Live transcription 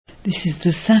This is the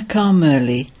Sakar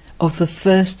Murli of the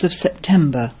 1st of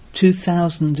September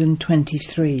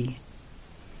 2023.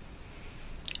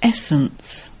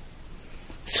 Essence.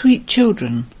 Sweet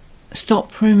children,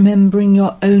 stop remembering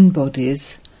your own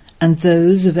bodies and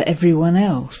those of everyone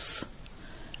else,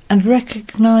 and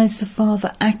recognize the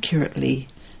Father accurately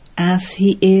as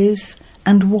He is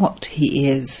and what He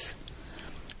is,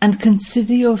 and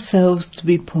consider yourselves to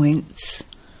be points,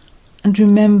 and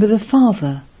remember the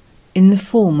Father in the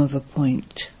form of a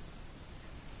point.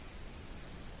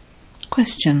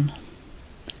 Question.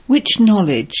 Which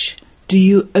knowledge do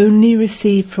you only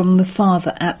receive from the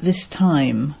Father at this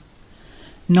time?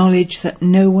 Knowledge that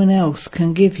no one else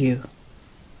can give you.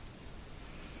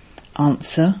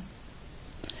 Answer.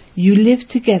 You live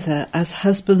together as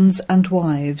husbands and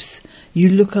wives. You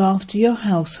look after your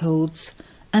households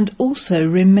and also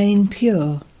remain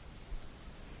pure.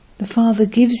 The Father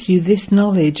gives you this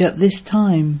knowledge at this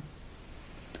time.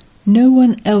 No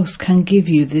one else can give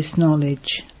you this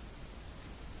knowledge.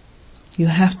 You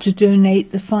have to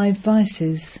donate the 5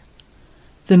 vices.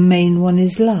 The main one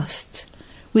is lust,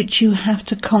 which you have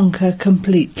to conquer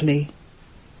completely.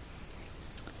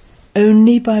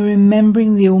 Only by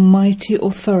remembering the Almighty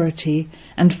authority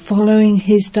and following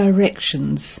His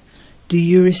directions do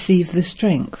you receive the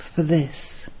strength for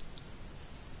this.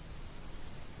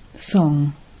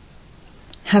 Song.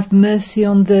 Have mercy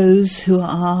on those who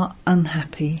are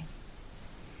unhappy.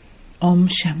 Om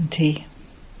Shanti.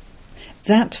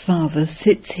 That Father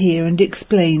sits here and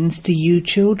explains to you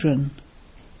children.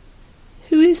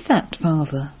 Who is that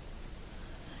Father?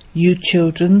 You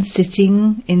children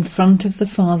sitting in front of the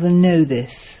Father know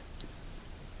this.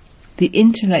 The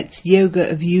intellect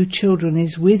yoga of you children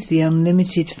is with the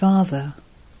unlimited Father.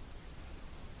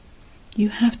 You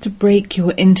have to break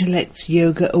your intellect's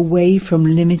yoga away from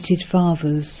limited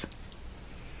fathers.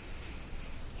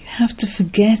 You have to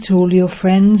forget all your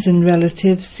friends and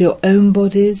relatives, your own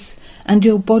bodies, and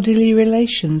your bodily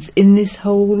relations in this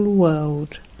whole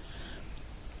world.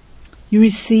 You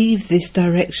receive this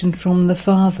direction from the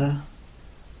Father.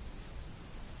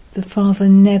 The Father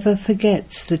never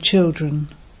forgets the children.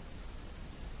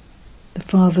 The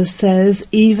Father says,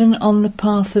 even on the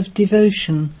path of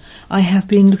devotion, I have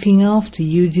been looking after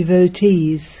you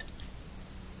devotees.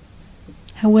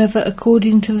 However,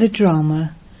 according to the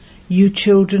drama, you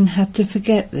children have to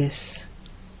forget this.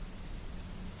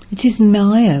 It is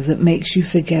Maya that makes you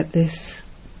forget this.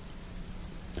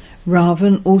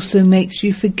 Ravan also makes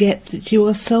you forget that you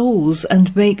are souls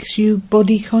and makes you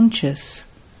body conscious.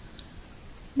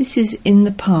 This is in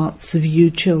the parts of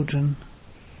you children.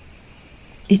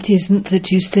 It isn't that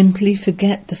you simply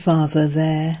forget the Father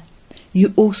there.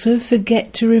 You also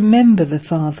forget to remember the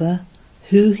Father,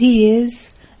 who He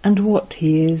is and what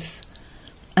He is,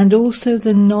 and also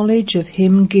the knowledge of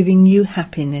Him giving you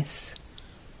happiness.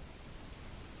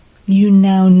 You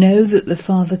now know that the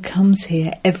Father comes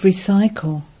here every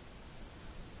cycle.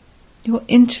 Your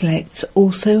intellects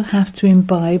also have to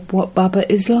imbibe what Baba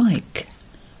is like.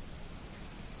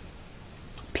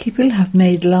 People have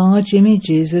made large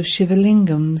images of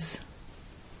Shivalingams.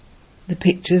 The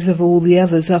pictures of all the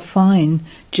others are fine,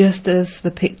 just as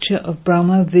the picture of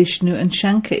Brahma, Vishnu and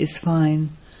Shankar is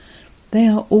fine. They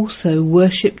are also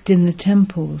worshipped in the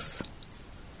temples.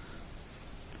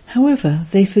 However,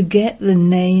 they forget the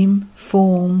name,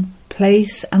 form,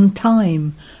 place and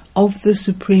time of the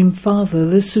Supreme Father,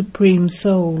 the Supreme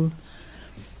Soul.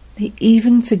 They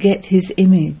even forget His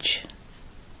image.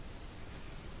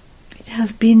 It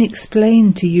has been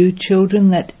explained to you children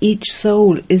that each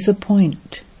soul is a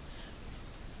point.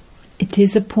 It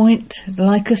is a point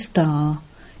like a star.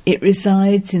 It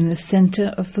resides in the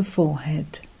center of the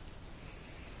forehead.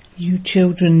 You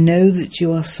children know that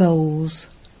you are souls.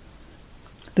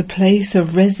 The place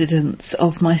of residence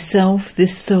of myself,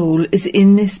 this soul, is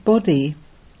in this body,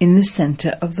 in the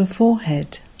center of the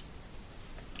forehead.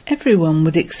 Everyone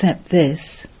would accept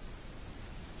this.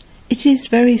 It is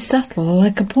very subtle,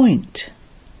 like a point.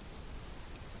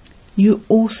 You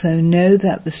also know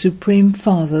that the Supreme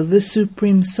Father, the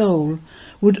Supreme Soul,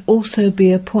 would also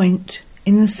be a point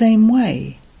in the same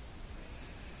way.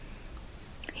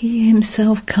 He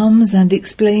Himself comes and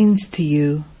explains to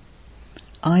you,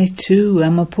 I too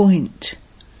am a point.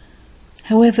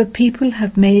 However, people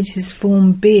have made His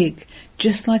form big,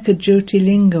 just like a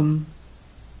Jyotirlingam,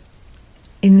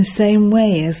 in the same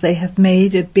way as they have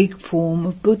made a big form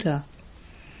of Buddha.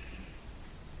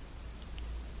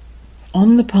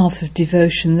 On the path of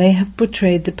devotion, they have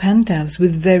portrayed the Pandavas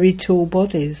with very tall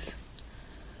bodies.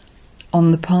 On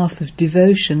the path of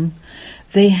devotion,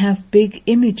 they have big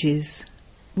images,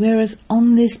 whereas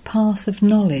on this path of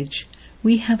knowledge,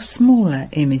 we have smaller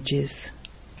images.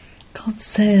 God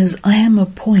says, I am a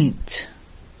point.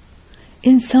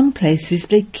 In some places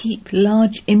they keep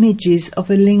large images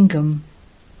of a lingam.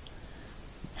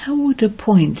 How would a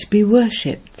point be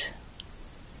worshipped?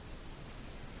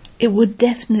 It would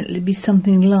definitely be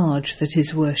something large that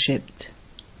is worshipped.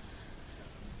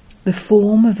 The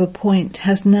form of a point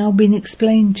has now been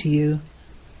explained to you.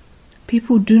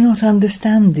 People do not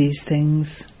understand these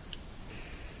things.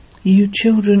 You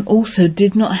children also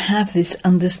did not have this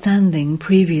understanding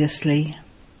previously.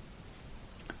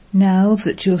 Now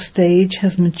that your stage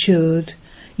has matured,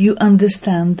 you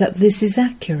understand that this is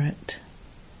accurate.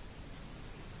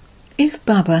 If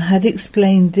Baba had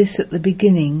explained this at the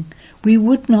beginning, we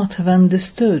would not have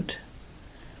understood,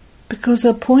 because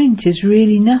a point is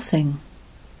really nothing.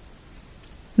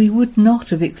 We would not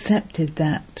have accepted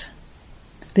that.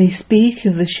 They speak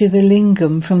of the Shiva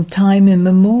Lingam from time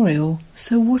immemorial,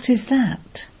 so what is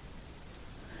that?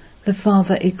 The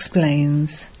father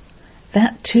explains,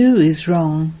 that too is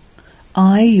wrong.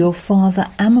 I, your father,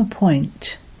 am a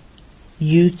point.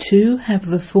 You too have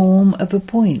the form of a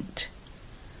point.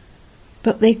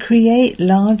 But they create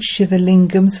large Shiva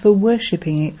Lingams for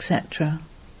worshipping, etc.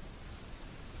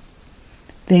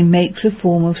 They make the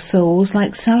form of souls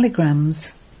like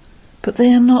salagrams, but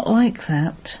they are not like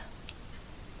that.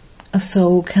 A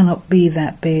soul cannot be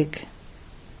that big.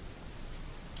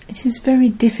 It is very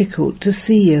difficult to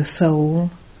see a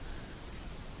soul.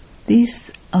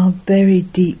 These are very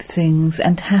deep things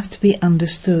and have to be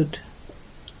understood.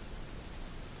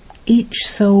 Each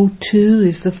soul too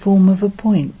is the form of a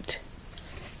point.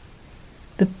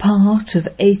 The part of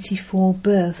 84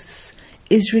 births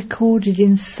is recorded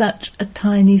in such a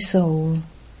tiny soul.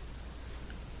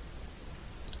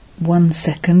 1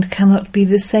 second cannot be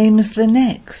the same as the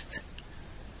next.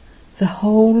 The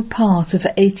whole part of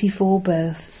 84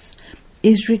 births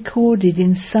is recorded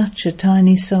in such a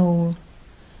tiny soul.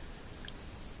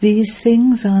 These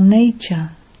things are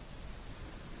nature.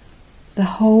 The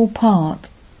whole part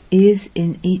is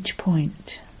in each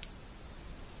point.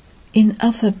 In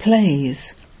other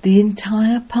plays, the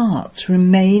entire parts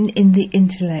remain in the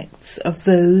intellects of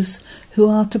those who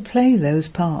are to play those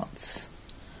parts.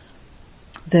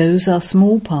 Those are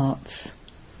small parts,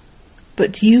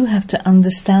 but you have to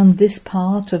understand this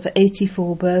part of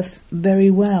 84 births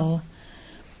very well,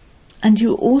 and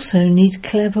you also need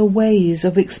clever ways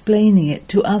of explaining it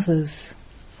to others.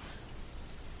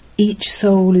 Each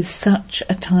soul is such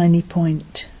a tiny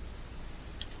point.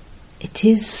 It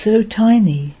is so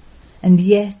tiny, and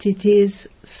yet it is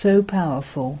so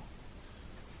powerful.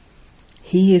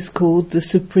 He is called the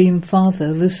Supreme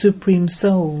Father, the Supreme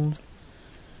Soul.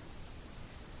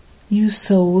 You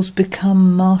souls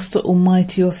become Master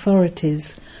Almighty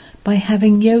authorities by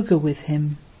having yoga with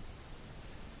him.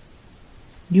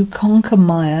 You conquer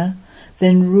Maya,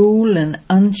 then rule an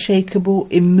unshakable,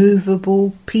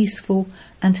 immovable, peaceful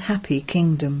and happy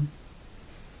kingdom.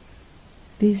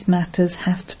 These matters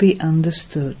have to be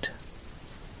understood.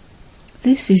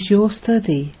 This is your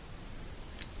study.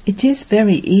 It is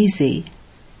very easy.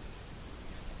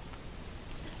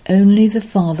 Only the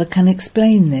Father can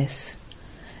explain this.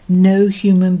 No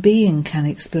human being can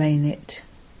explain it.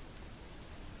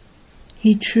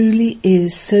 He truly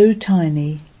is so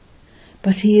tiny,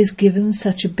 but he is given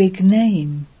such a big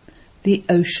name, the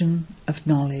ocean of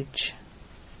knowledge.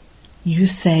 You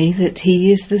say that he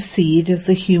is the seed of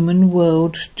the human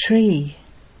world tree.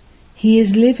 He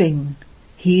is living.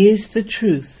 He is the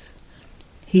truth.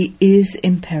 He is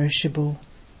imperishable.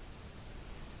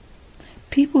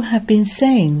 People have been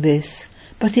saying this,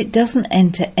 but it doesn't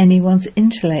enter anyone's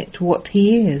intellect what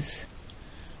he is.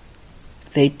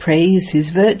 They praise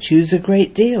his virtues a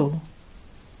great deal.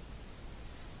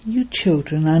 You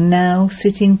children are now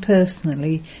sitting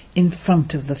personally in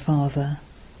front of the Father.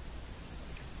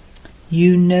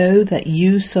 You know that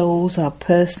you souls are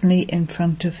personally in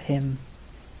front of him.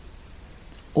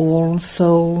 All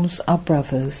souls are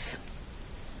brothers.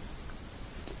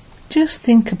 Just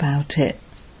think about it.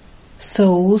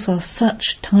 Souls are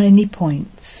such tiny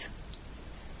points.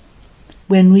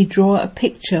 When we draw a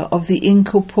picture of the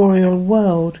incorporeal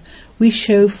world, we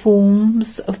show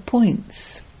forms of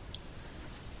points.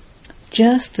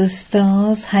 Just as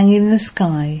stars hang in the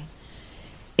sky,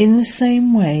 in the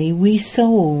same way we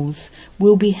souls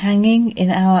will be hanging in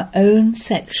our own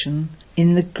section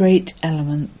in the great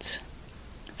element.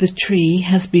 The tree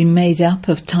has been made up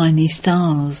of tiny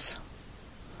stars.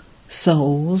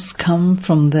 Souls come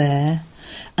from there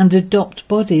and adopt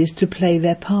bodies to play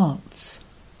their parts.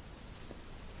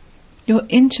 Your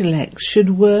intellects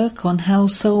should work on how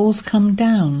souls come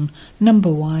down,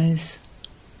 number-wise.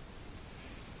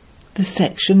 The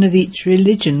section of each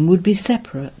religion would be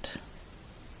separate.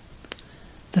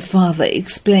 Father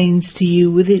explains to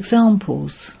you with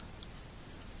examples.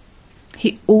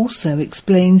 He also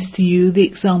explains to you the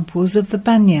examples of the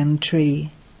banyan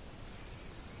tree.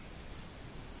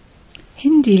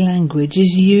 Hindi language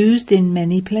is used in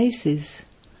many places,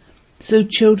 so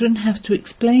children have to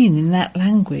explain in that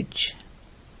language.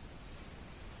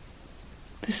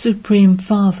 The Supreme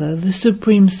Father, the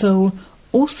Supreme Soul,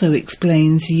 also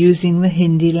explains using the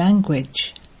Hindi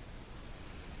language.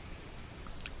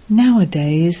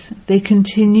 Nowadays, they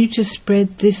continue to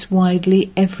spread this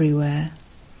widely everywhere.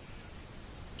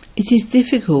 It is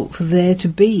difficult for there to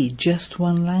be just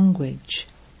one language.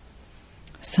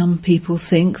 Some people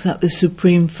think that the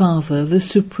Supreme Father, the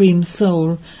Supreme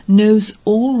Soul, knows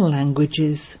all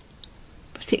languages,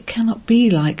 but it cannot be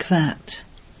like that.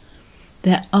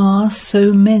 There are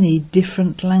so many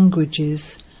different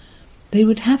languages. They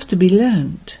would have to be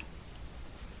learnt.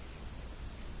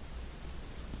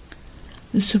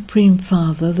 The Supreme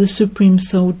Father, the Supreme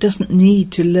Soul, doesn't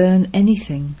need to learn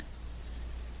anything.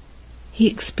 He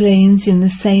explains in the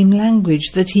same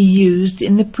language that he used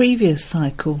in the previous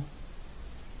cycle.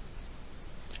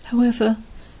 However,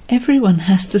 everyone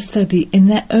has to study in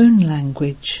their own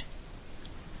language.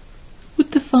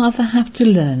 Would the Father have to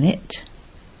learn it?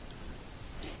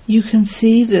 You can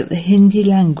see that the Hindi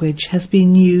language has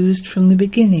been used from the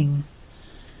beginning.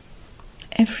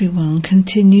 Everyone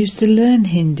continues to learn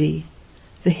Hindi.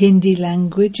 The Hindi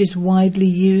language is widely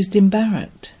used in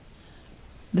Bharat.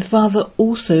 The Father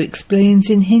also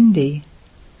explains in Hindi.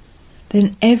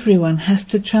 Then everyone has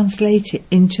to translate it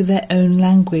into their own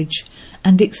language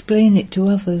and explain it to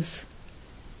others.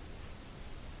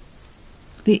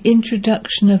 The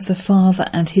introduction of the Father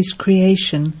and his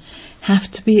creation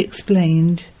have to be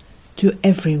explained to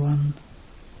everyone.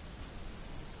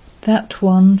 That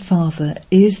one Father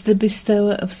is the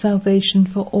bestower of salvation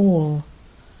for all.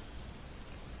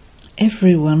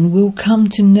 Everyone will come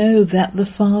to know that the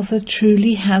Father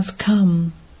truly has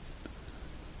come.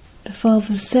 The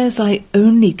Father says, I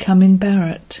only come in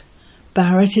Bharat.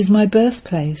 Bharat is my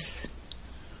birthplace.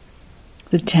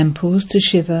 The temples to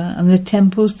Shiva and the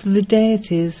temples to the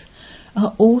deities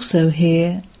are also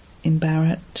here in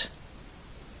Bharat.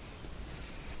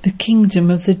 The kingdom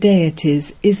of the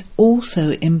deities is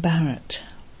also in Bharat.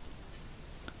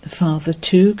 The Father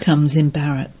too comes in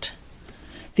Bharat.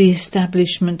 The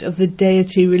establishment of the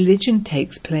deity religion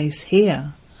takes place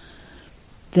here.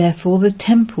 Therefore the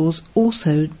temples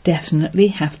also definitely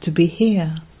have to be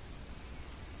here.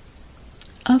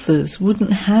 Others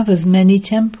wouldn't have as many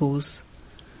temples.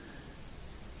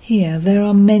 Here there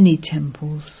are many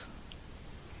temples.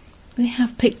 They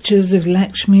have pictures of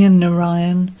Lakshmi and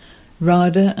Narayan,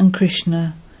 Radha and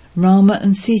Krishna, Rama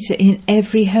and Sita in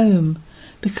every home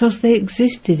because they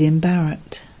existed in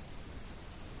Bharat.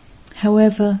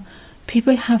 However,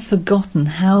 people have forgotten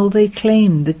how they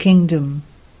claimed the kingdom.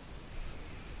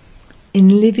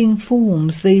 In living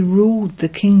forms they ruled the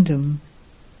kingdom.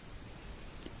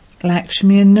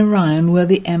 Lakshmi and Narayan were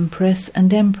the Empress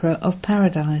and Emperor of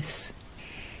Paradise.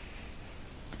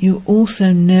 You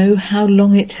also know how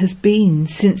long it has been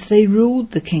since they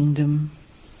ruled the kingdom.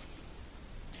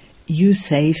 You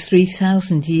say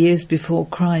 3,000 years before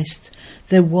Christ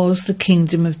there was the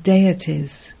kingdom of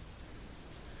deities.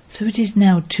 So it is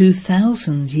now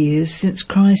 2,000 years since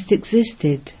Christ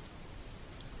existed.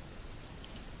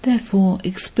 Therefore,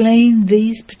 explain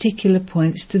these particular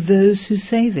points to those who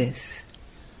say this.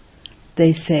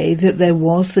 They say that there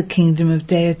was the kingdom of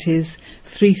deities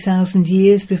 3,000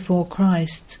 years before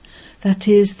Christ. That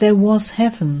is, there was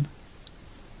heaven.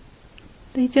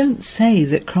 They don't say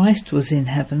that Christ was in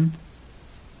heaven.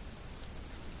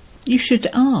 You should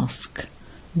ask,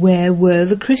 where were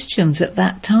the Christians at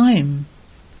that time?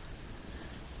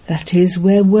 That is,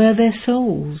 where were their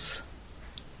souls?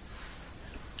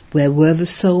 Where were the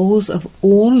souls of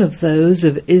all of those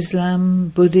of Islam,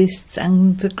 Buddhists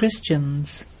and the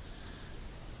Christians?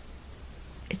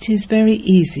 It is very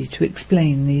easy to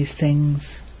explain these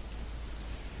things.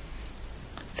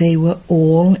 They were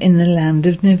all in the land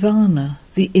of Nirvana,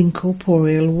 the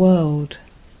incorporeal world.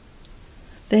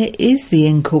 There is the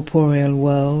incorporeal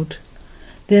world.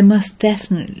 There must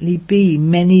definitely be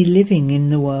many living in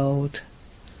the world.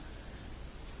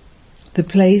 The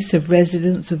place of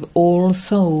residence of all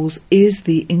souls is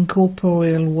the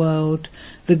incorporeal world,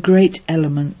 the great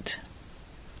element.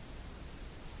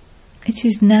 It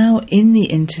is now in the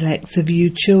intellects of you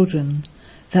children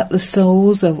that the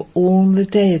souls of all the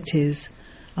deities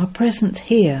are present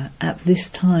here at this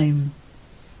time.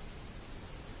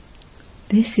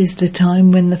 This is the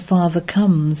time when the Father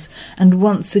comes and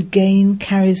once again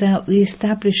carries out the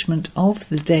establishment of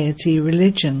the deity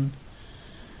religion.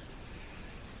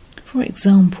 For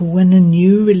example, when a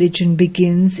new religion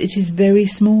begins, it is very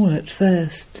small at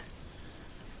first.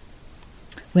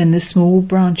 When the small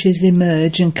branches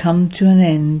emerge and come to an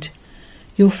end,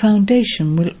 your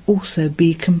foundation will also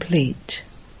be complete.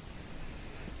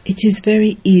 It is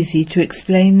very easy to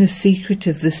explain the secret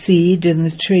of the seed and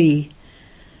the tree.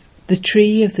 The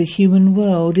tree of the human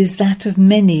world is that of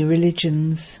many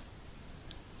religions.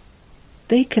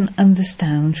 They can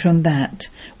understand from that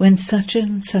when such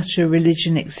and such a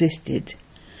religion existed,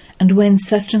 and when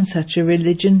such and such a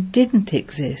religion didn't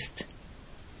exist.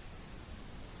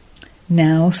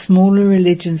 Now smaller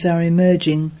religions are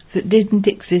emerging that didn't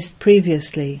exist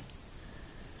previously.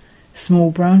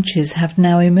 Small branches have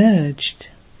now emerged.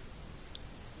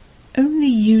 Only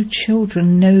you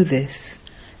children know this.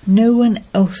 No one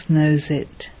else knows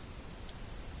it.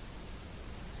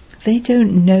 They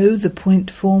don't know the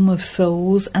point form of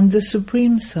souls and the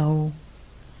Supreme Soul.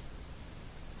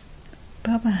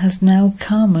 Baba has now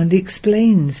come and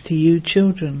explains to you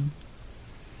children.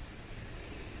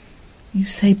 You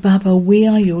say, Baba, we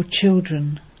are your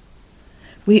children.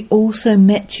 We also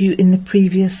met you in the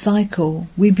previous cycle.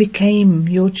 We became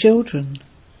your children.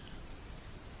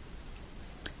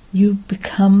 You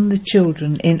become the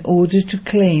children in order to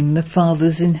claim the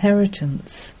Father's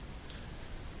inheritance.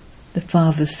 The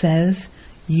Father says,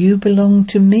 you belong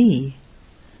to me.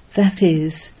 That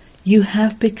is, you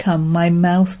have become my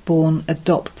mouth-born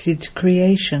adopted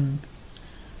creation.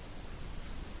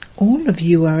 All of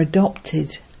you are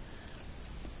adopted.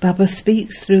 Baba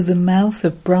speaks through the mouth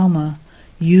of Brahma,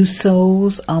 you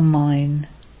souls are mine.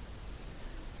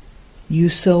 You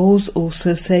souls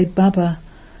also say, Baba,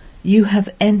 you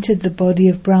have entered the body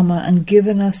of Brahma and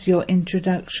given us your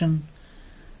introduction,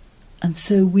 and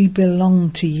so we belong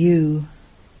to you.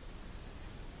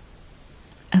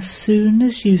 As soon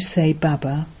as you say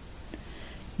Baba,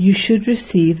 you should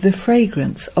receive the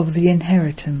fragrance of the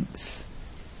inheritance.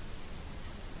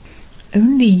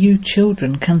 Only you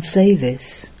children can say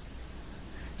this.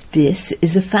 This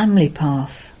is a family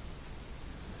path.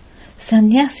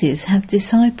 Sannyasis have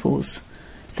disciples.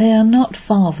 They are not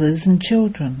fathers and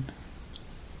children.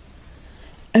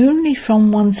 Only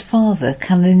from one's father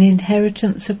can an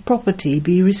inheritance of property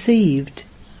be received.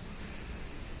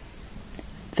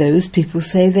 Those people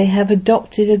say they have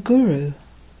adopted a guru.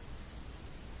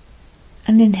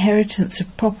 An inheritance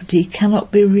of property cannot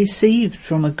be received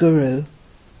from a guru.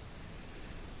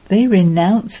 They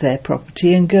renounce their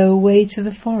property and go away to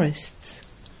the forests.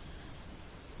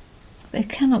 They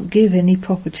cannot give any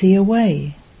property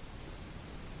away.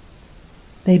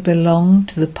 They belong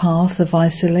to the path of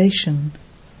isolation.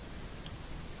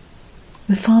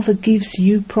 The Father gives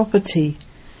you property,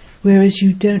 whereas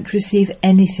you don't receive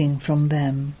anything from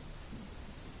them.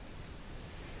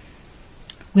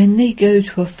 When they go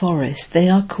to a forest, they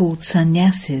are called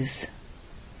sannyasis.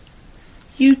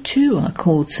 You too are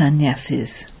called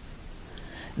sannyasis.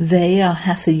 They are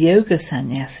Hatha Yoga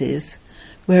sannyasis,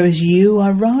 whereas you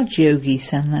are Raj Yogi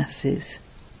sannyasis.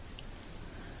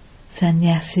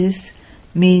 Sannyasis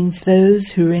means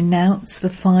those who renounce the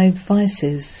 5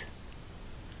 vices.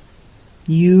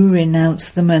 You renounce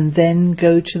them and then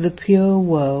go to the pure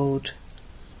world.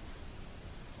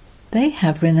 They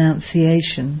have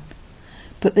renunciation,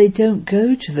 but they don't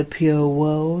go to the pure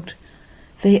world.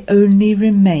 They only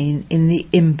remain in the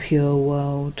impure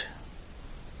world.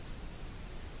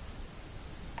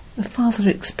 The Father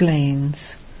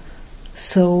explains,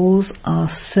 souls are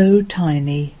so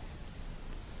tiny.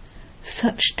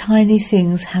 Such tiny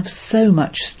things have so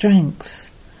much strength.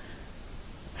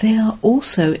 They are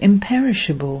also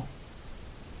imperishable.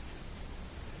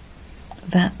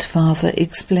 That Father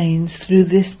explains through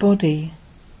this body.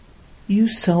 You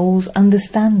souls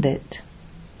understand it.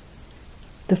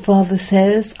 The Father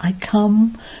says, I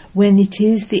come when it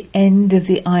is the end of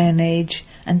the Iron Age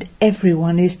and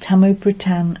everyone is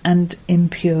tamopratam and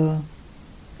impure.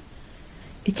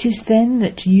 It is then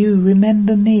that you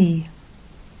remember me.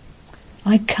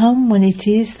 I come when it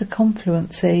is the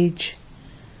confluence age.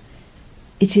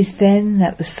 It is then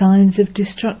that the signs of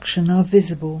destruction are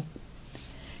visible.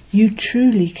 You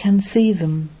truly can see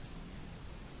them.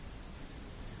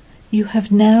 You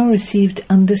have now received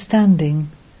understanding,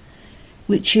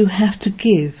 which you have to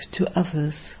give to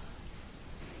others.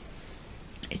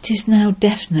 It is now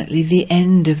definitely the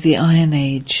end of the Iron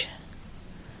Age.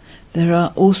 There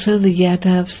are also the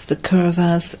Yadavs, the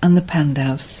Kauravas and the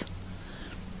Pandavas.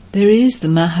 There is the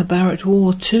Mahabharat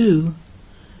war too.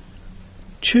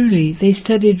 Truly, they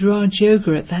studied Raj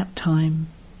Yoga at that time.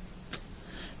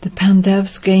 The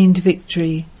Pandavas gained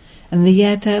victory, and the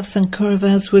Yadavs and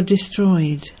Kauravas were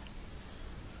destroyed.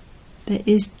 – There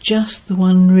is just the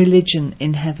one religion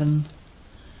in heaven.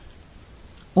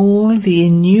 all the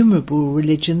innumerable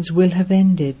religions will have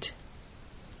ended.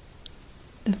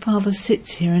 The Father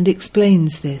sits here and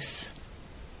explains this.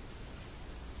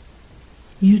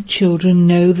 You children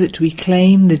know that we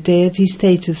claim the deity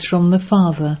status from the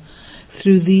Father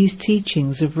through these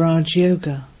teachings of Raj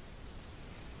Yoga.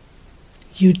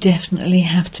 You definitely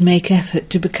have to make effort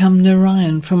to become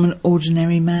Narayan from an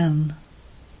ordinary man.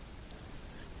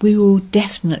 We will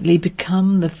definitely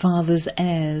become the Father's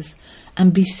heirs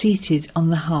and be seated on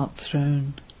the heart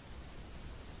throne.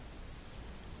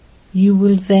 You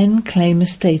will then claim a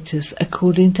status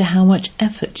according to how much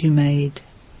effort you made.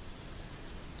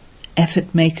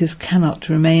 Effort makers cannot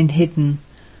remain hidden.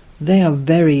 They are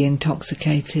very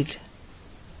intoxicated.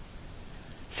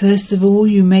 First of all,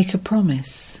 you make a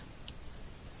promise.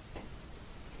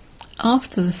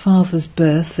 After the Father's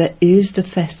birth, there is the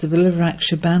festival of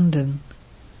Raksha Bandhan.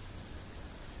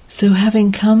 So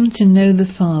having come to know the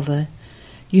Father,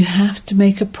 you have to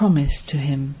make a promise to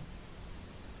him.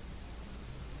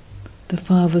 The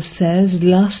Father says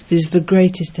lust is the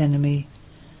greatest enemy.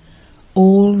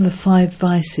 All the 5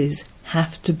 vices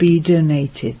have to be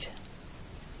donated.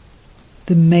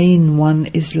 The main one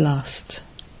is lust.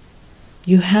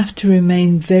 You have to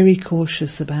remain very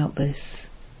cautious about this.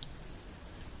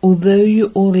 Although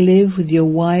you all live with your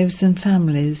wives and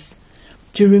families,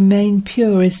 to remain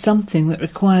pure is something that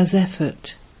requires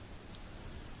effort.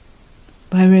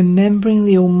 By remembering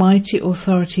the Almighty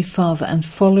Authority Father and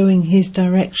following His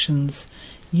directions,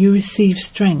 you receive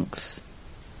strength.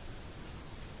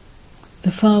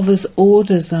 The Father's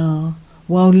orders are,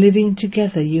 while living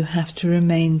together you have to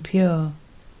remain pure.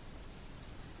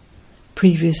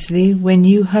 Previously, when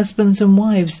you husbands and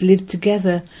wives lived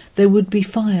together, there would be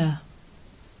fire.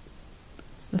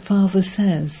 The Father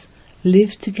says,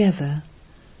 live together,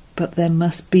 but there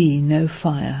must be no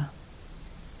fire.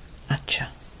 Acha.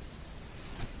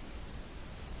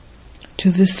 To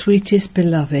the sweetest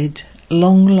beloved,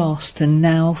 long lost and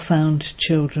now found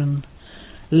children,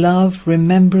 love,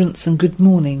 remembrance and good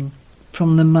morning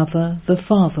from the Mother, the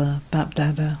Father,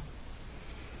 Bapdada.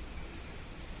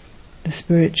 The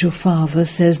spiritual Father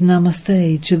says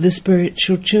Namaste to the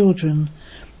spiritual children,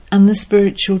 and the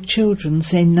spiritual children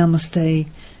say Namaste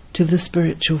to the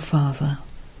spiritual Father.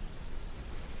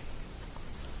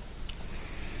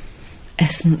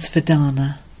 Essence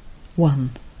Vedana 1.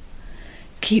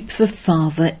 Keep the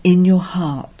Father in your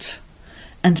heart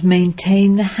and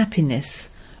maintain the happiness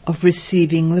of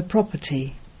receiving the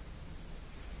property.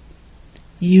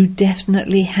 You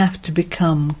definitely have to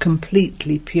become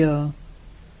completely pure.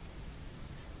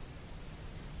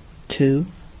 2.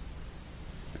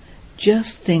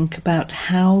 Just think about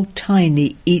how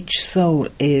tiny each soul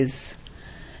is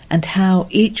and how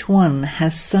each one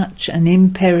has such an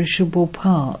imperishable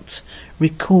part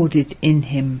recorded in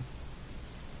him.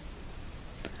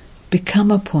 Become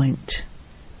a point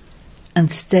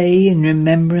and stay in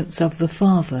remembrance of the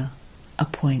Father, a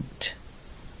point.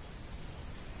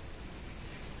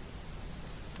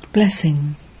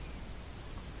 Blessing.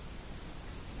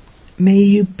 May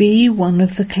you be one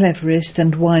of the cleverest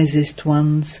and wisest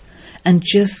ones, and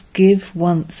just give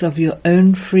once of your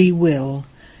own free will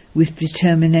with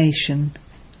determination,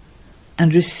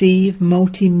 and receive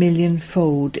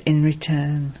multi-million-fold in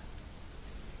return.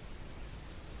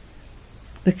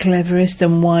 The cleverest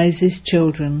and wisest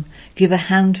children give a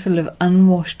handful of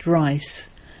unwashed rice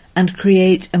and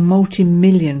create a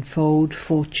multi-million-fold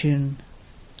fortune.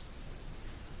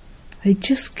 They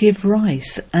just give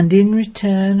rice and in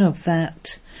return of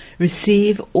that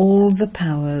receive all the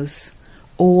powers,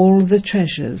 all the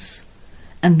treasures,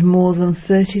 and more than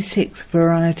 36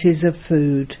 varieties of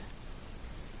food.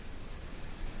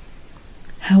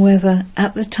 However,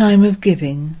 at the time of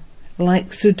giving, like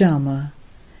Sudama,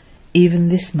 even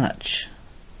this much.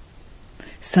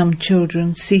 Some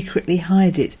children secretly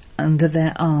hide it under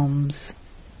their arms.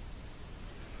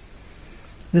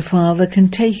 The Father can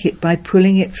take it by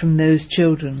pulling it from those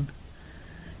children,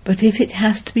 but if it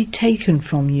has to be taken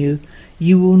from you,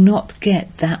 you will not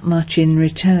get that much in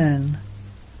return.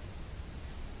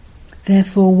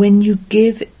 Therefore, when you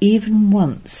give even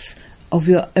once of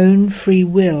your own free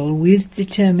will with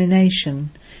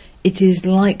determination, it is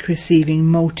like receiving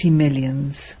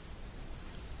multi-millions.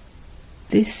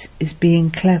 This is being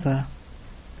clever.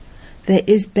 There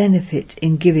is benefit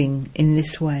in giving in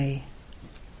this way.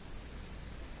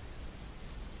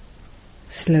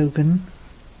 Slogan.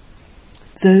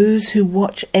 Those who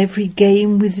watch every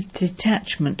game with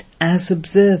detachment as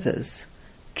observers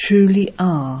truly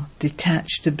are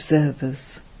detached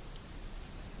observers.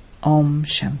 Om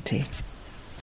Shanti.